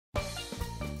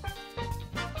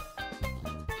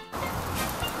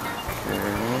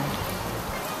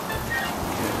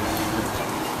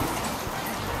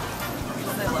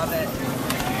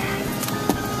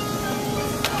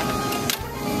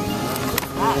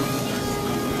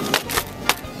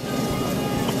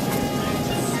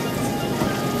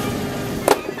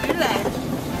Relax.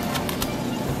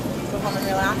 Go home and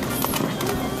relax.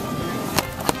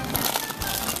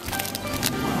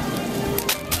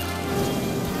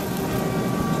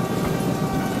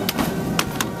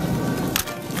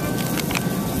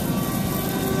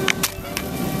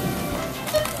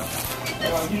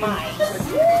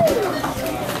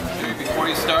 Before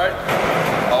you start,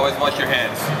 always wash your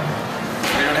hands.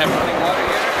 If you don't have running water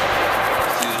here,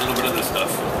 just use a little bit of this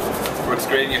stuff. Works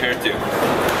great in your hair too.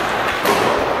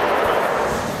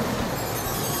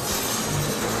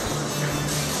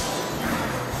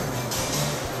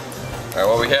 Alright,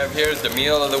 what we have here is the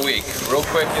meal of the week. Real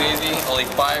quick and easy, only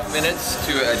 5 minutes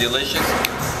to a delicious,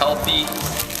 healthy,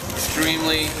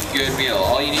 extremely good meal.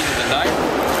 All you need is a knife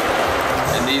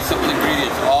and these simple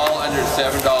ingredients, all under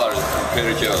 $7 from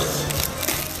Trader Joe's.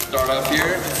 Start off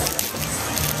here,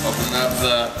 open up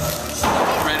the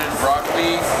shredded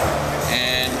broccoli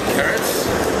and carrots.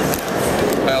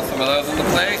 Pile some of those on the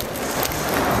plate.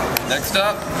 Next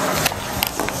up,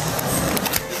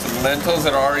 some lentils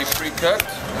that are already pre-cooked.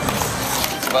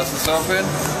 Bust this open.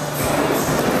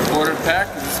 Quarter pack.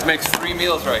 This makes 3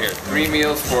 meals right here. 3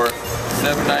 meals for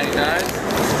 $7.99.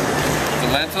 The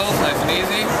lentils, nice and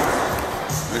easy.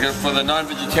 We got for the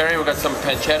non-vegetarian, we got some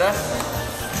pancetta.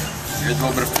 Here's a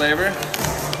little bit of flavor.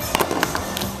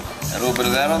 Add a little bit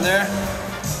of that on there.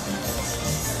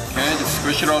 Okay, just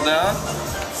squish it all down.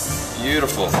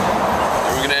 Beautiful. Then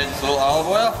we're gonna add just a little olive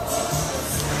oil.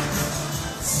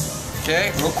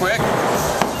 Okay, real quick. A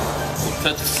little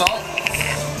touch of salt.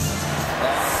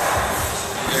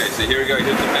 Okay, so here we go.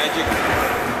 Here's the magic.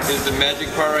 Here's the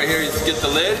magic part right here. You just get the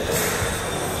lid,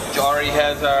 which already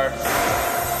has our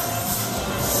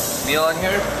meal on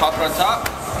here. Pop it on top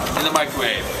in the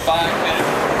microwave. 5 minutes.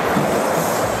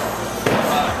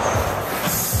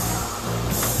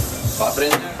 5. Pop it in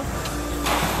there.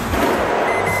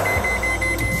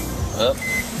 Up.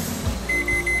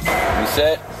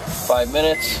 Reset. 5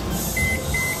 minutes.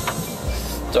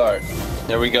 Start.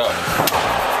 There we go. All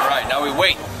right, now we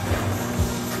wait.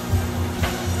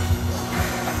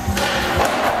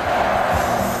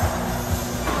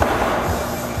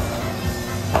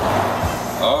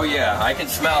 Oh yeah, I can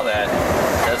smell that.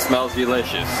 That smells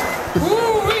delicious.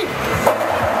 Woo-wee!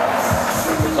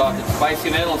 We're talking spicy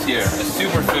noodles here, a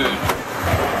superfood.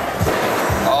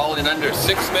 All in under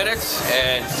 6 minutes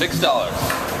and $6.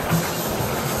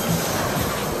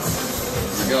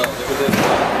 Here we go, look at this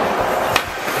one.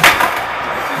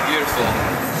 This is beautiful.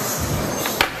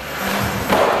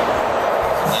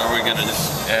 So now we're gonna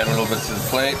just add a little bit to the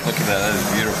plate. Look at that, that is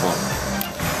beautiful. A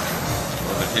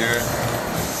little bit here.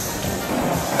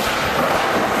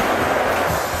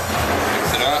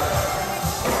 Mix it up.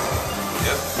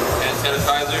 Yep. Hand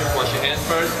sanitizer. Wash your hands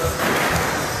first.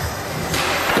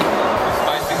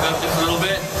 Spice things up just a little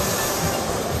bit.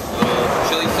 A little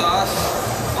chili sauce.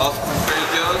 Also from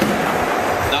Trader Joe's.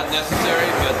 Not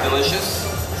necessary, but delicious.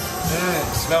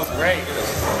 It smells great. It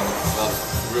smells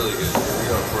really good. Here we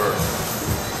go for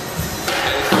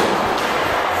taste.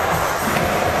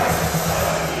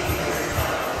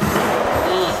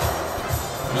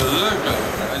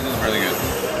 This is really good.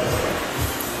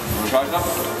 Want to try some?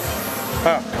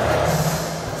 Huh.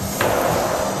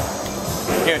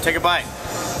 Here, take a bite.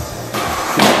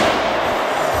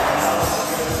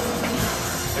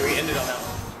 So we ended on that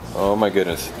one. Oh my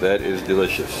goodness, that is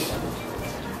delicious.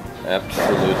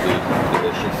 Absolutely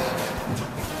delicious.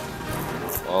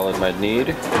 All I might need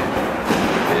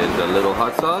is a little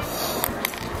hot sauce.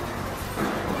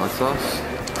 Hot sauce.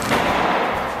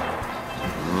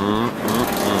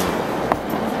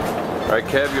 Alright,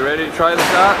 Kev, you ready to try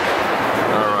this out?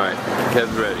 Alright,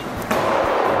 Kev's ready.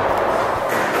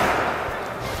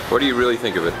 What do you really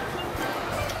think of it?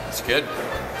 It's good.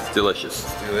 It's delicious.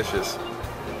 It's delicious.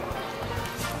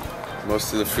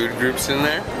 Most of the food groups in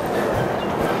there.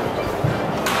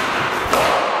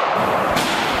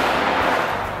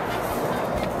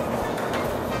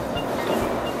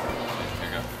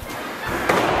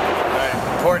 Alright,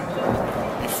 important.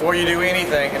 Before you do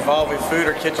anything involved with food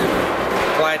or kitchen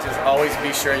appliances, always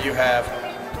be sure you have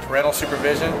parental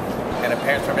supervision and a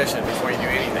parent's permission before you do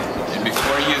anything. And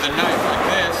before you use a knife like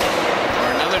this,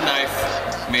 or another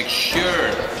knife, make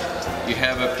sure you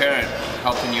have a parent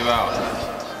helping you out.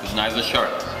 Because knives are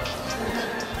sharp,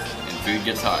 and food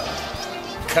gets hot.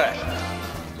 Cut.